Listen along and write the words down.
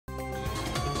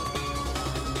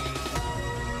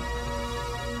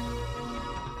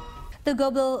The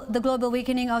global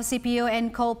weakening of CPO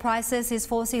and coal prices is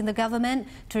forcing the government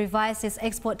to revise its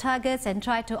export targets and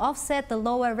try to offset the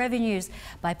lower revenues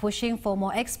by pushing for more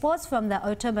exports from the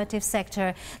automotive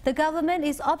sector. The government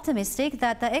is optimistic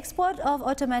that the export of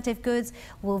automotive goods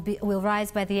will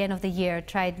rise by the end of the year.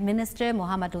 Trade Minister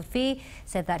Muhammad Lutfi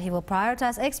said that he will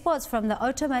prioritize exports from the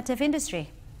automotive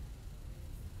industry.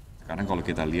 Karena kalau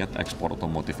kita lihat ekspor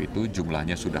otomotif itu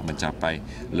jumlahnya sudah mencapai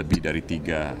lebih dari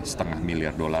 $3,5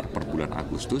 miliar per bulan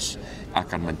Agustus,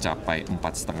 akan mencapai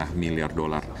 $4,5 miliar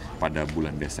pada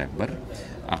bulan Desember,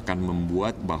 akan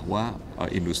membuat bahwa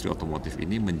industri otomotif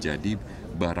ini menjadi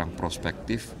barang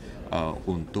prospektif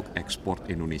untuk ekspor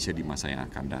Indonesia di masa yang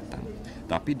akan datang.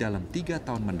 Tapi dalam 3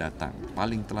 tahun mendatang,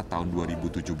 paling telat tahun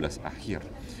 2017 akhir,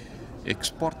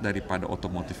 ekspor daripada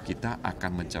otomotif kita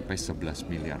akan mencapai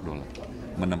 $11 miliar,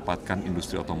 menempatkan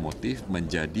industri otomotif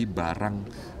menjadi barang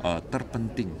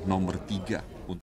terpenting nomor 3